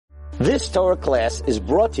This Torah class is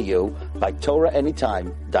brought to you by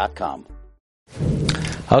TorahAnytime.com.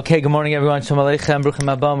 Okay, good morning everyone. Shalom Aleichem,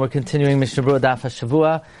 Bruchim Abam. We're continuing Mishnah Berura Daf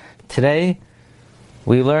Hashavua. Today,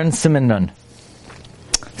 we learn Siman Nun.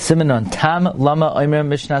 Siman Nun. Tam Lama Omer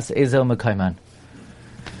Mishnas Eizehu Mekoman.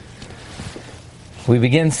 We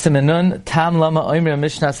begin Siman Nun. Tam Lama Omer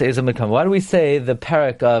Mishnas Eizehu Mekoman. Why do we say the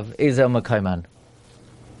parak of Eizehu Mekoman?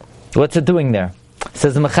 What's it doing there?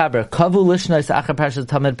 Says the Mechaber, Kavu Lishnois Achar Parshas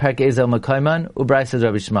Tamid Parak Eizehu Mekoman Beraisa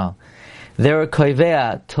Rebbi Yishmael. They're a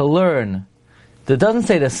koivea to learn. It doesn't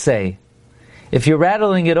say to say. If you're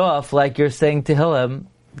rattling it off like you're saying Tehillim,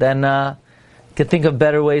 then you can think of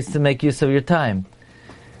better ways to make use of your time.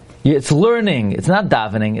 It's learning. It's not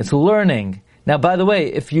davening. It's learning. Now, by the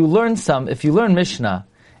way, if you learn Mishna,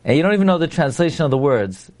 and you don't even know the translation of the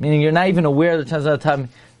words, meaning you're not even aware of the translation of the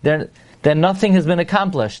time, then nothing has been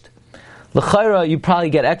accomplished. L'chaira, you probably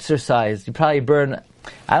get exercise. You probably burn.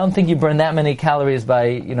 I don't think you burn that many calories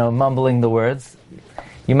by mumbling the words.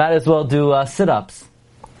 You might as well do sit-ups.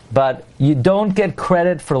 But you don't get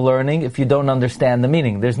credit for learning if you don't understand the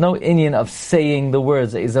meaning. There's no inyan of saying the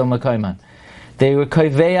words Eizehu Mekoman. They were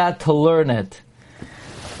koivea to learn it.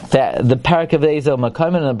 The parak of Eizehu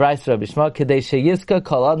Mekoman and the Beraisa Rebbi Yishmael Kedei sheyizka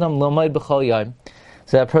kol adam lomoid b'chol yom.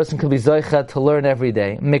 So that person could be zoicha to learn every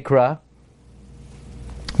day. Mikra,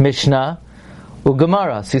 Mishna,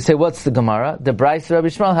 Gemara. So you say, what's the Gemara? The Beraisa Rebbi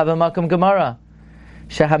Yishmael have a makam Gemara.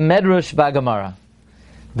 Sheha medrush ba Gemara.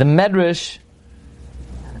 The medrash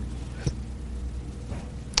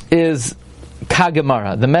is ka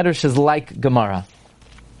Gemara. The medrash is like Gemara.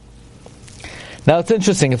 Now it's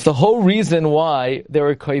interesting. If the whole reason why there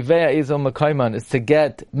were koivea Eizehu Mekoman is to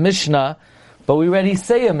get Mishna, but we already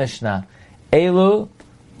say a Mishna. Elu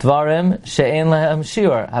dvarim she'en lehem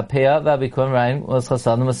shiur hapeah v'abikon ra'im was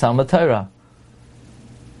chasadim asam Torah.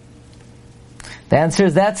 The answer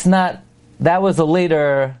is that was a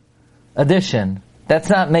later addition. That's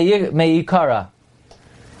not me'ikara.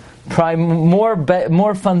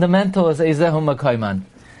 More fundamental is Eizehu Mekoman.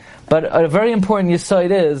 But a very important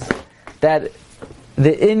yesod is that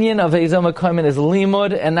the inyan of Eizehu Mekoman is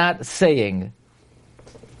limud and not saying.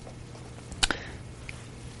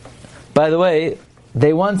 By the way,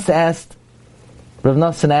 they once asked Rav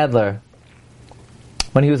Nosson Adler,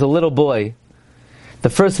 when he was a little boy, the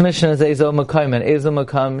first mission is Eizehu Mekoman, Eizehu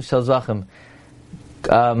Mekoman shel zvachim.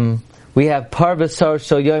 We have Parvasar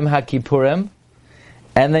Shel Yom HaKippurim,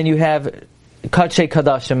 and then you have Kachei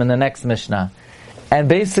Kadashim in the next Mishnah. And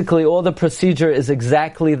basically all the procedure is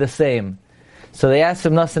exactly the same. So they asked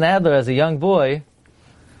Rav Nosson Adler as a young boy,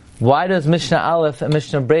 why does Mishnah Aleph and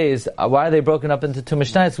Mishnah Beis, why are they broken up into two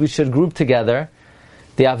Mishnahs? We should group together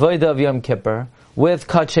the Avodah of Yom Kippur with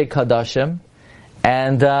Kachei Kadashim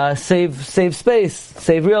and save space,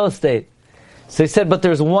 save real estate. So he said, but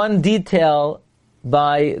there's one detail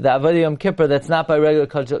by the Avodah Yom Kippur that's not by regular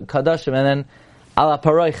Kadashim, and then ala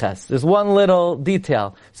paroiches. There's one little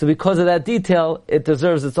detail. So because of that detail, it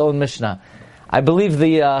deserves its own Mishnah. I believe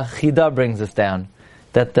the Chida brings us down,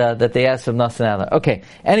 that they asked from Nosson Adler. Okay,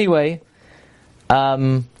 anyway,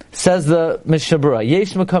 says the Mishnah Berura,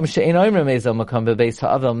 Yesh Mekom she'ein oimrim Eizehu Mekoman bebeis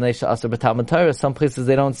ha'avel mnei she'asur b'Talmud Torah. Some places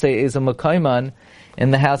they don't say Eizehu Mekoman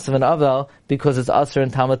in the house of an avel because it's asur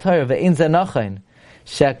in Talmud Torah. Ve'ein ze nachain.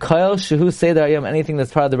 She'koil shehu seder hayom, anything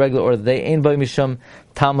that's part of the regular order, they ein bo mishum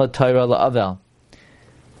Talmud Torah la'avel.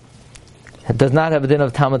 It does not have a din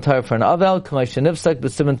of Talmud Torah for an avel. K'may shenifsak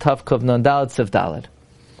b'siman taf kov non daled sif daled.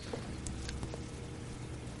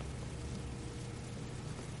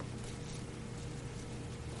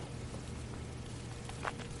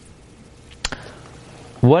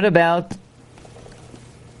 What about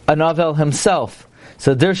an avel himself?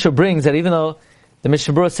 So Dirsha brings that even though the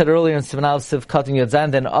Mishnah Berura said earlier in Siman Aleph Siv Katan Yod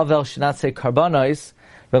Zayin, then avel should not say karbanos,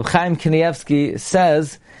 Reb Chaim Kanievsky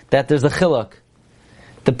says that there's a chiluk.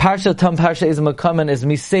 The parsha Tam Parsha Eizehu Mekoman is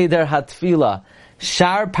Miseder Hatfila.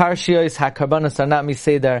 Shar Parshiyos HaKarbanos are not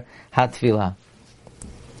Miseder Hatfila.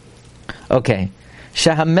 Okay.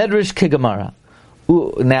 Shahamedrish Kigamara.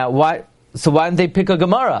 Now, why didn't they pick a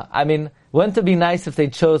Gemara? I mean, wouldn't it be nice if they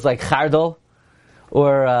chose like Chardal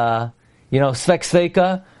or Svek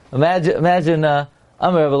Sveika? Imagine Amar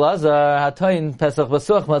Rav Elazar Hatoin Pesach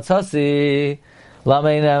Basuach Matzasi Lama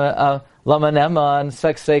Neman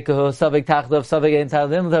Svek Sveikahu Savik Tachdav Savik Ein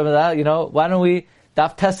Tachdim. Why don't we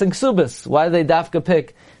daf testing Subis? Why do they dafka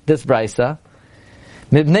pick this Beraisa?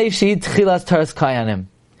 Mibnei Shi Tchilas Taras Kayanim,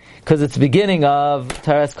 because it's the beginning of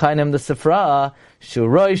Taras Kayanim the Sifra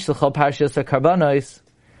Shuroish L'chol Parshas HaKarbanos,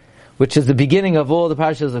 which is the beginning of all the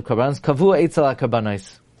Parshas of Karbanos. Kavu Eitzel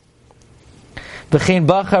HaKarbanos. V'chein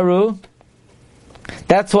Bacharu.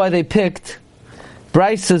 That's why they picked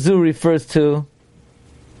Beraisa zu refers to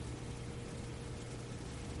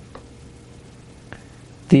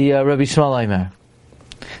the Rabbi Yishmael Aimer.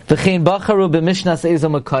 V'chein bacharu b'mishnas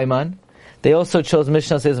Eizehu Mekoman. They also chose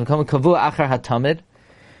Mishnas Eizehu Mekoman. Kavu achar hatamid.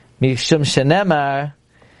 Mishum shenemar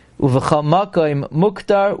uv'chal makoim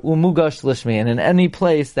muktar umugash lishmi. And in any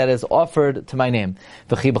place that is offered to my name.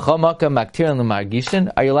 V'chi b'chal makoim maktirin l'margishin.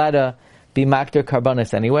 Are you allowed to be maktir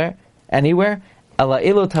karbanis anywhere?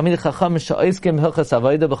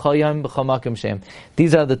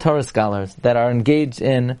 These are the Torah scholars that are engaged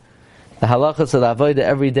in the halachas of the avodah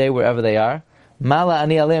every day, wherever they are. So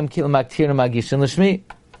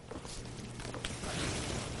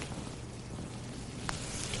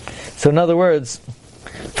in other words,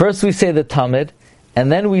 first we say the Tamid,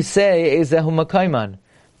 and then we say Eizehu Mekoman,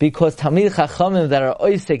 because Tamid Chachamim that are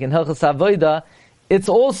oisek in halachas avodah, it's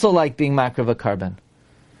also like being makar of a carbon.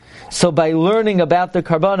 So by learning about the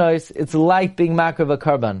karbanos, it's like being makar of a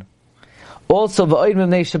carbon. Also, there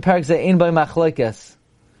is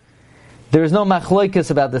no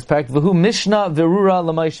machloikes about this parak. V'hu Mishna Berura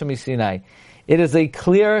l'Moshe miSinai. It is a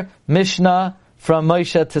clear Mishnah from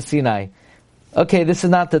Moshe to Sinai. Okay, this is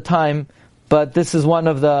not the time, but this is one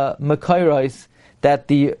of the Mekairos that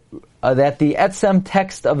the Etzem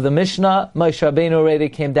text of the Mishnah Moshe Rabbeinu already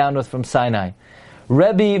came down with from Sinai.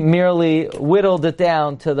 Rebbi merely whittled it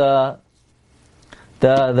down to the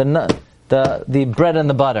bread and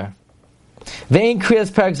the butter. Vein kriyas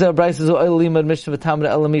parak zeh Beraisa zu oil limud Mishna v'tamid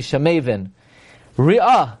elamisha mevin.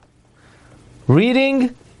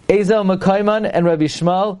 Reading Eizehu Mekoman and Rabbi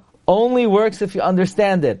Yishmael only works if you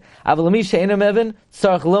understand it. Aval lamisha eino mevin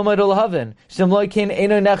tzarich lomod olahavin. Shem lo kein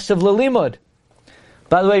eino nechshav lelimud.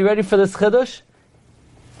 By the way, you ready for this chiddush?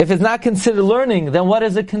 If it's not considered learning, then what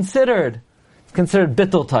is it considered? Considered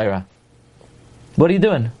bittul Torah. What are you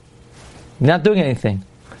doing? You're not doing anything.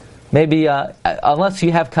 Maybe unless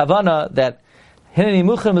you have kavana that hineni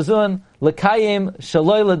muchem mezun lekayim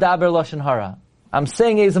shaloi ledaber lashon hara. I'm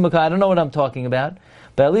saying Eizehu Mekoman. I don't know what I'm talking about,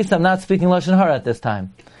 but at least I'm not speaking lashon hara at this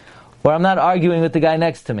time, or I'm not arguing with the guy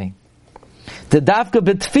next to me. The dafka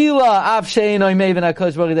b'tfila av she'enoi mevin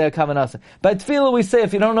HaKadosh Baruch Hu der kavanasa. By tefillah we say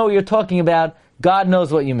if you don't know what you're talking about, God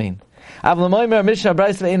knows what you mean. So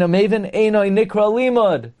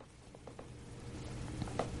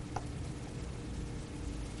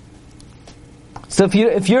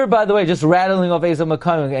if you're by the way just rattling off Eizehu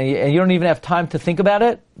Mekoman and you don't even have time to think about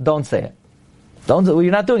it, don't say it.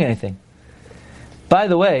 You're not doing anything. By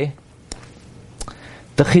the way,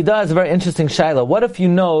 the Chidah is a very interesting shaila. What if you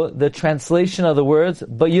know the translation of the words,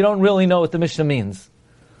 but you don't really know what the Mishnah means?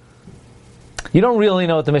 You don't really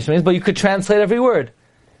know what the Mishnah means, but you could translate every word.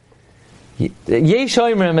 Yesh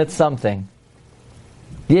Oimrim, it's something.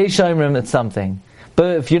 Yesh Oimrim, it's something.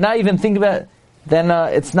 But if you're not even thinking about it, then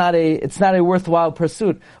it's not a worthwhile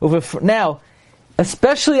pursuit. Now,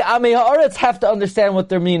 especially Amei Haaretz have to understand what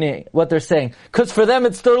they're meaning, what they're saying, because for them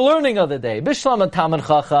it's their learning of the day. Bishlam Talmid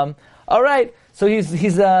Chacham. All right, so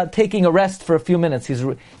he's taking a rest for a few minutes.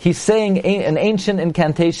 He's saying an ancient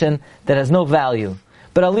incantation that has no value,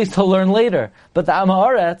 but at least he'll learn later. But the Amei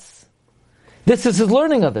Haaretz, this is his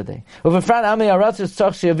learning of the day. By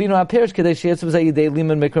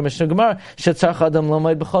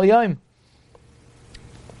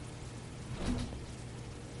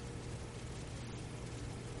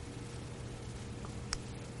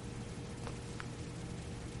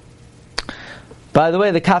the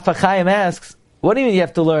way, the Kaf HaChaim asks, what do you mean you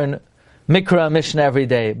have to learn Mikra Mishnah every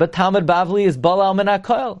day? But Talmud Bavli is Balal Min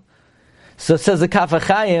HaKol. So says the Kaf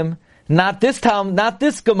HaChaim, not this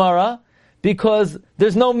Gemara, because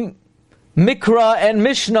there's no Mikra and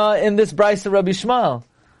Mishnah in this Beraisa Rabbi Yishmael.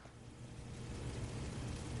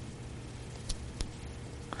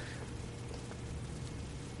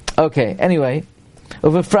 Okay, anyway.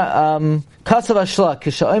 Kasav Ashla,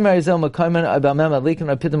 Kisha'omer Eizehu Mekoman, Abamem Adlikin,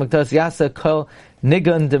 Rapidim Maktas, Yasa Kol,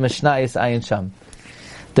 Nigun de Mishnayis Ayin Sham.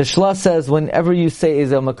 The Shla says, whenever you say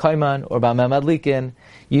Eizehu Mekoman or Abamem Adlikin,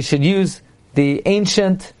 you should use the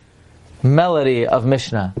ancient melody of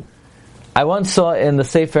Mishnah. I once saw in the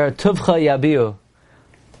Sefer Tuvcha Yabiu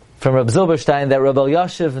from Reb Zilberstein that Reb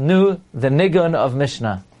Elyashiv knew the nigun of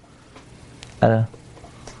Mishnah. I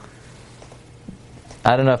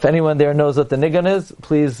don't know if anyone there knows what the nigun is.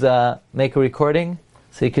 Please make a recording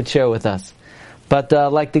so you could share with us. But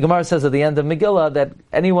like the Gemara says at the end of Megillah, that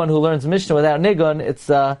anyone who learns Mishnah without nigun,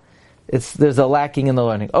 there's a lacking in the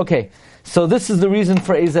learning. Okay, so this is the reason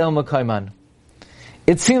for Eizehu Mekoman.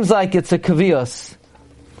 It seems like it's a kavios.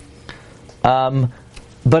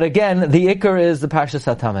 But again, the ikar is the Parshas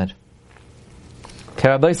HaTamid. Okay,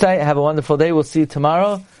 Beraisa, have a wonderful day. We'll see you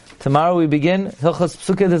tomorrow. Tomorrow we begin Hilchos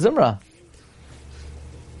Psukei de Zimra.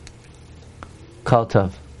 Kol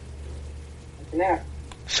Tov. Now,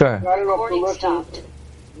 Sure. started off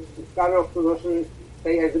the Russian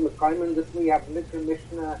say as a Mekoman, this we have Mikra,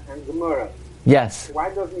 Mishna, and Gemara. Yes. Why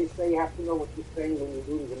doesn't he say you have to know what you're saying when you're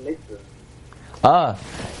doing the Mikra?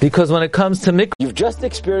 Because when it comes to Mikra, You've just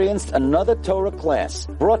experienced another Torah class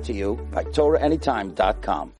brought to you by TorahAnytime.com.